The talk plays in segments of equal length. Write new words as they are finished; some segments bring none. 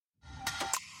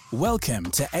Welcome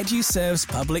to EduServe's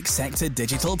Public Sector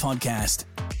Digital Podcast.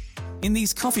 In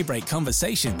these coffee break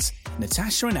conversations,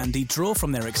 Natasha and Andy draw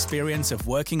from their experience of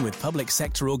working with public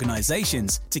sector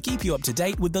organisations to keep you up to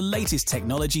date with the latest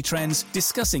technology trends,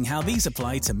 discussing how these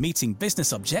apply to meeting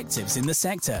business objectives in the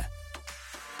sector.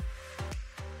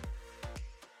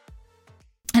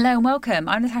 Hello and welcome.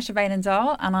 I'm Natasha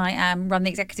Valendahl and I run the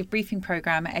Executive Briefing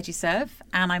Programme at EduServe,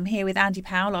 and I'm here with Andy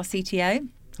Powell, our CTO.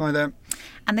 Hi there.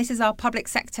 And this is our Public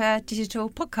Sector Digital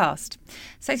Podcast.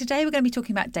 So today we're going to be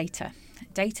talking about data.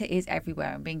 Data is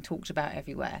everywhere and being talked about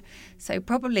everywhere. So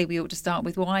probably we ought to start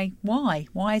with why.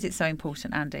 Why is it so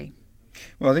important, Andy?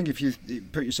 Well, I think if you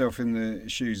put yourself in the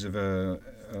shoes of a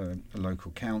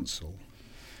local council,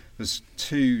 there's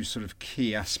two sort of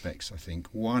key aspects, I think.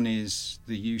 One is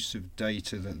the use of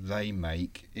data that they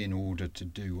make in order to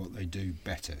do what they do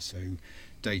better. So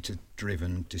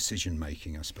data-driven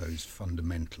decision-making, I suppose,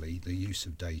 fundamentally, the use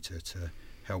of data to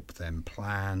help them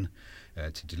plan,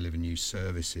 to deliver new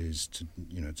services, to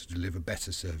deliver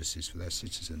better services for their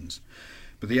citizens.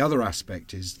 But the other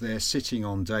aspect is they're sitting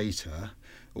on data,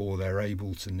 or they're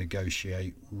able to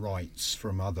negotiate rights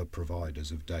from other providers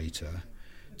of data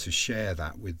to share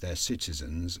that with their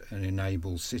citizens and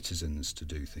enable citizens to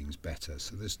do things better.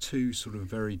 So there's two sort of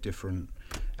very different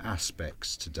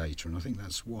aspects to data, and I think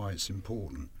that's why it's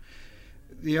important.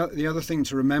 The other thing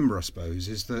to remember, I suppose,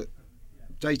 is that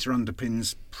data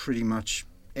underpins pretty much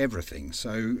everything.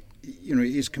 So,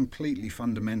 it is completely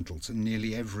fundamental to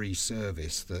nearly every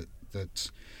service that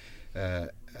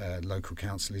local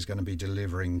council is going to be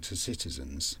delivering to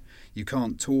citizens. You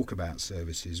can't talk about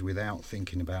services without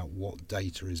thinking about what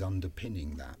data is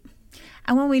underpinning that.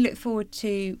 And when we look forward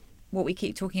to what we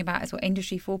keep talking about as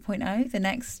Industry 4.0, the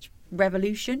next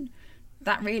revolution,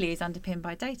 that really is underpinned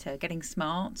by data, getting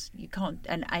smart. You can't,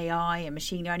 and AI and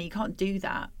machine learning, you can't do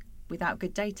that without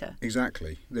good data.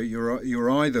 Exactly. You're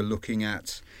either looking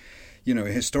at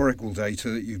historical data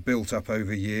that you've built up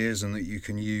over years and that you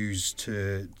can use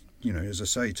to, as I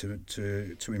say,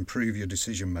 to improve your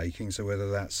decision making. So whether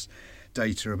that's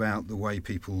data about the way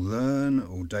people learn,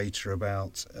 or data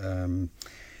about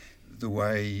the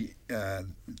way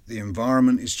the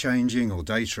environment is changing, or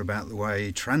data about the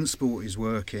way transport is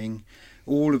working,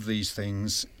 all of these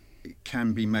things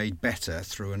can be made better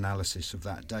through analysis of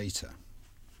that data.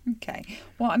 Okay.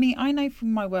 Well, I know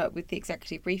from my work with the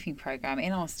Executive Briefing Programme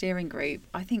in our steering group,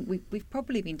 I think we've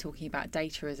probably been talking about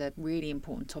data as a really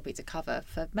important topic to cover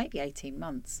for maybe 18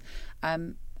 months.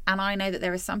 And I know that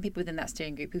there are some people within that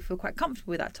steering group who feel quite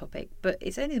comfortable with that topic, but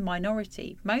it's only the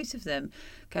minority. Most of them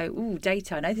go, "Ooh,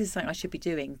 data, I know this is something I should be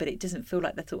doing, but it doesn't feel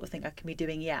like the sort of thing I can be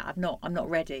doing yet. I'm not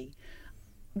ready."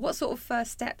 What sort of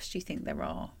first steps do you think there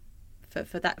are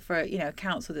for a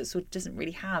council that sort of doesn't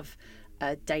really have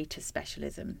a data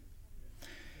specialism?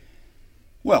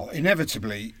 Well,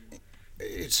 inevitably,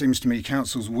 it seems to me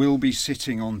councils will be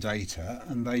sitting on data,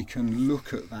 and they can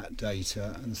look at that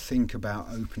data and think about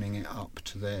opening it up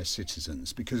to their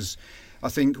citizens. Because I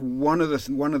think one of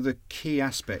the key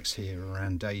aspects here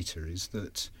around data is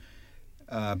that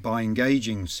by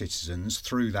engaging citizens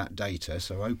through that data,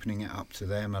 so opening it up to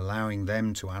them, allowing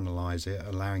them to analyse it,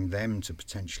 allowing them to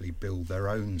potentially build their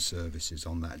own services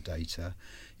on that data,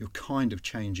 you're kind of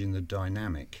changing the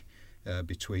dynamic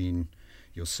between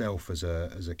yourself as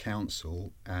a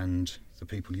council and the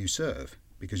people you serve,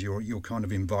 because you're kind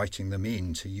of inviting them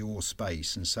into your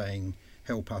space and saying,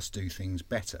 help us do things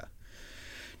better.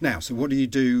 Now, so what do you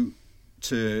do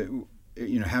to,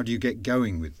 how do you get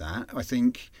going with that? I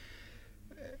think,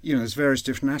 there's various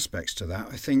different aspects to that.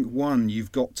 I think, one,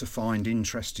 you've got to find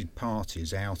interested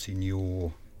parties out in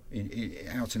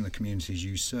the communities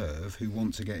you serve who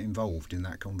want to get involved in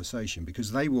that conversation,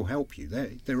 because they will help you.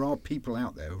 There are people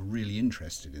out there who are really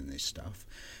interested in this stuff,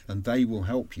 and they will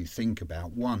help you think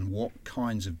about, one, what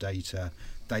kinds of data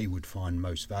they would find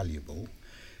most valuable,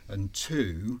 and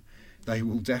two, they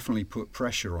will definitely put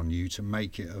pressure on you to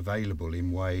make it available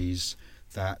in ways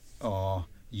that are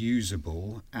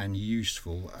usable and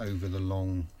useful over the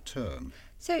long term.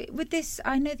 So with this,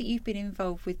 I know that you've been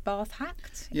involved with Bath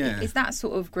Hacked. Yeah. Is that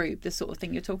sort of group the sort of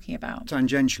thing you're talking about?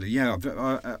 Tangentially, yeah.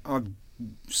 I've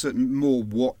certainly more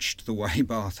watched the way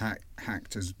Bath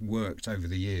Hacked has worked over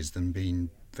the years than been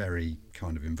very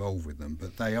kind of involved with them.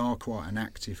 But they are quite an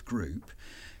active group,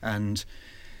 and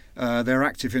they're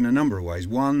active in a number of ways.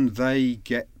 One, they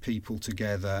get people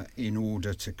together in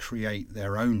order to create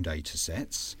their own data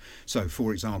sets. So,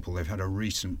 for example, they've had a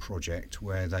recent project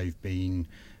where they've been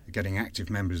getting active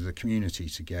members of the community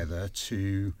together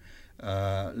to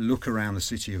look around the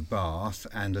city of Bath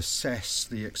and assess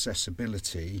the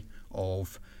accessibility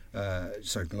of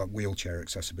so like wheelchair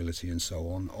accessibility and so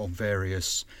on, of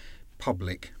various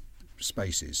public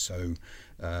spaces. So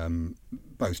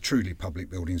both truly public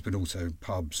buildings, but also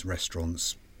pubs,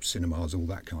 restaurants, cinemas, all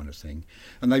that kind of thing.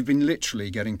 And they've been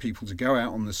literally getting people to go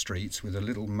out on the streets with a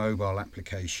little mobile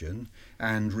application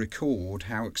and record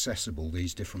how accessible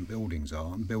these different buildings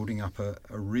are, and building up a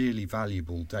really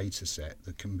valuable data set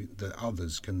that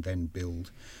others can then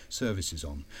build services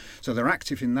on. So they're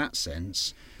active in that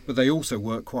sense, but they also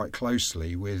work quite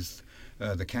closely with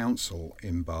the council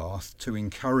in Bath to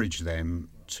encourage them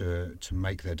to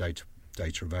make their data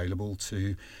available,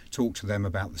 to talk to them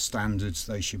about the standards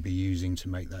they should be using to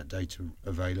make that data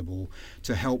available,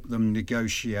 to help them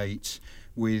negotiate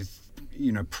with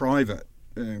private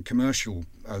commercial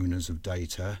owners of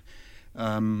data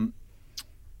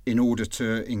in order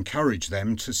to encourage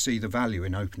them to see the value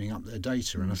in opening up their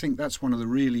data. And I think that's one of the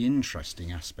really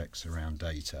interesting aspects around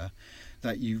data,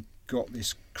 that you've got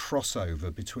this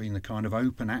crossover between the kind of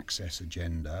open access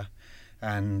agenda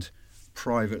and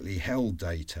privately held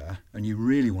data, and you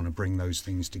really want to bring those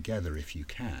things together if you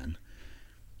can.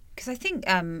 Because I think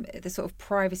the sort of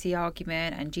privacy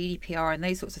argument and GDPR and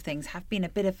those sorts of things have been a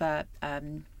bit of a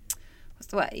what's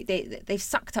the word? They've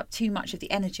sucked up too much of the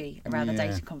energy around the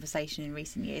data conversation in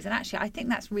recent years. And actually, I think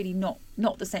that's really not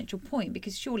the central point,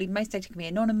 because surely most data can be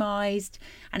anonymised,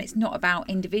 and it's not about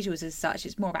individuals as such.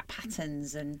 It's more about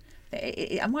patterns. And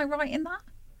am I right in that?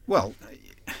 Well,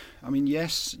 I mean,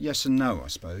 yes and no, I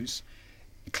suppose.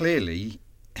 Clearly,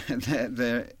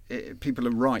 people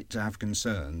are right to have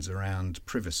concerns around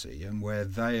privacy, and where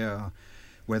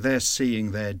they're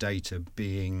seeing their data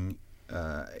being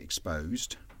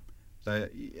exposed.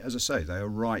 As I say, they are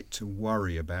right to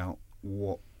worry about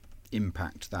what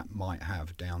impact that might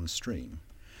have downstream.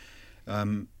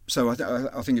 So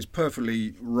I think it's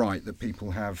perfectly right that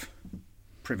people have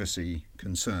privacy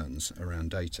concerns around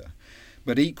data,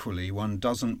 but equally, one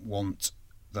doesn't want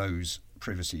those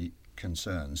privacy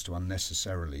concerns to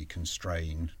unnecessarily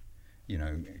constrain,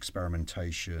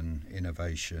 experimentation,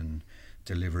 innovation,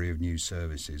 delivery of new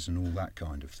services, and all that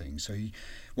kind of thing. So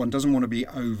one doesn't want to be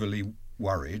overly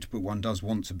worried, but one does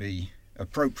want to be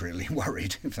appropriately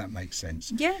worried, if that makes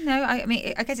sense. Yeah, no, I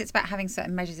mean, I guess it's about having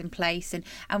certain measures in place, and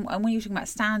when you were talking about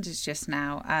standards just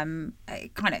now, I know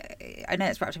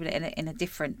it's wrapped up in a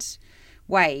different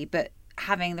way, but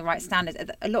having the right standards,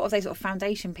 a lot of those sort of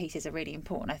foundation pieces are really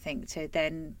important, I think, to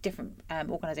then different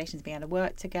organisations being able to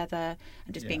work together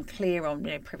and just being clear on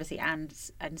privacy and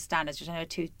standards, which I know are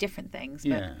two different things.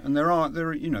 Yeah, and there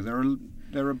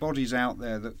are bodies out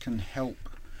there that can help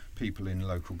people in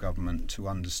local government to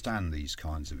understand these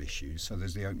kinds of issues. So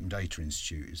there's the Open Data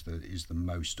Institute is the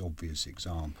most obvious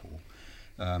example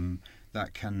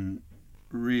that can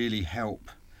really help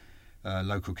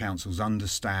local councils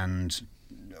understand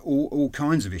all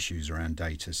kinds of issues around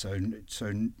data. So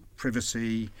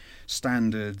privacy,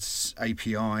 standards,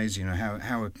 APIs.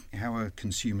 How are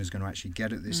consumers going to actually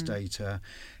get at this data?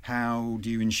 How do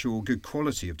you ensure good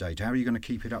quality of data? How are you going to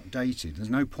keep it updated? There's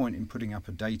no point in putting up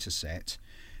a data set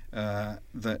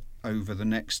that over the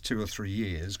next 2 or 3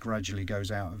 years gradually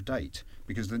goes out of date,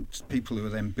 because the people who are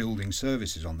then building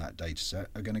services on that data set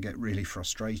are going to get really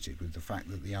frustrated with the fact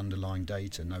that the underlying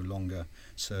data no longer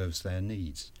serves their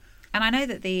needs. And I know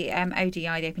that the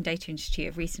ODI, the Open Data Institute,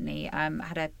 have recently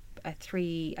had a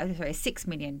 £6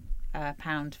 million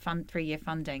pound 3-year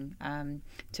funding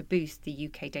to boost the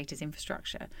UK data's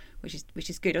infrastructure, which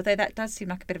is good. Although that does seem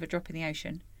like a bit of a drop in the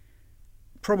ocean.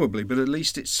 Probably, but at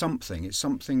least it's something. It's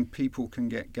something people can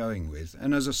get going with.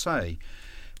 And as I say,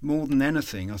 more than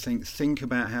anything, I think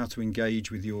about how to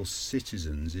engage with your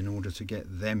citizens in order to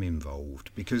get them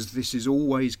involved, because this is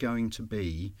always going to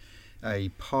be a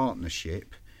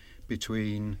partnership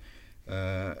between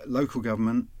local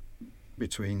government,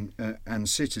 and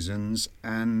citizens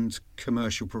and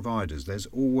commercial providers. There's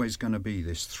always going to be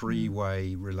this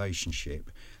three-way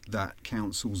relationship that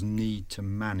councils need to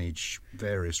manage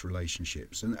various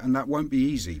relationships, and that won't be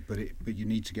easy, but you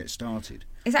need to get started.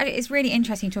 Exactly. It's really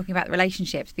interesting talking about the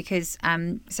relationships, because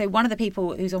so one of the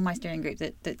people who's on my steering group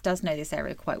that does know this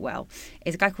area quite well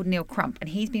is a guy called Neil Crump, and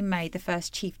he's been made the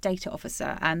first Chief Data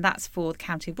Officer, and that's for the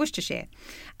County of Worcestershire.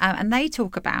 And they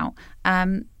talk about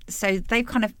so they've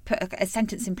kind of put a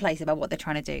sentence in place about what they're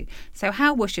trying to do. So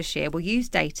how Worcestershire will use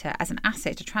data as an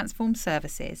asset to transform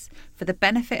services for the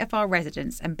benefit of our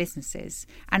residents and businesses,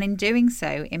 and in doing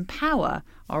so empower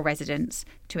our residents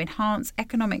to enhance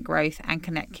economic growth and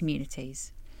connect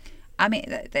communities. I mean,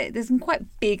 there's some quite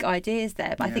big ideas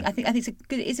there, but I think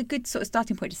it's a good sort of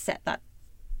starting point to set that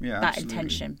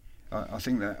intention. I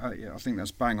think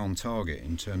that's bang on target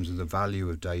in terms of the value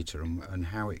of data and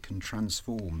how it can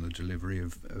transform the delivery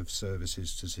of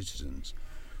services to citizens.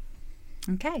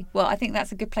 Okay, well, I think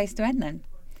that's a good place to end then.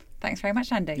 Thanks very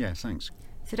much, Andy. Yeah, thanks.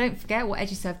 So don't forget what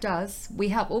EduServe does. We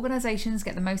help organisations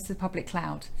get the most of the public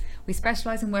cloud. We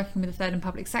specialise in working with the third and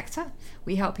public sector.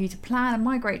 We help you to plan and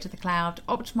migrate to the cloud,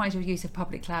 optimise your use of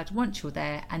public cloud once you're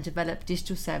there, and develop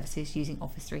digital services using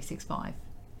Office 365.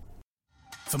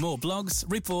 For more blogs,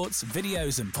 reports,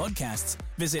 videos and podcasts,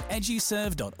 visit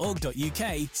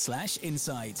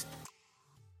eduserve.org.uk/insight.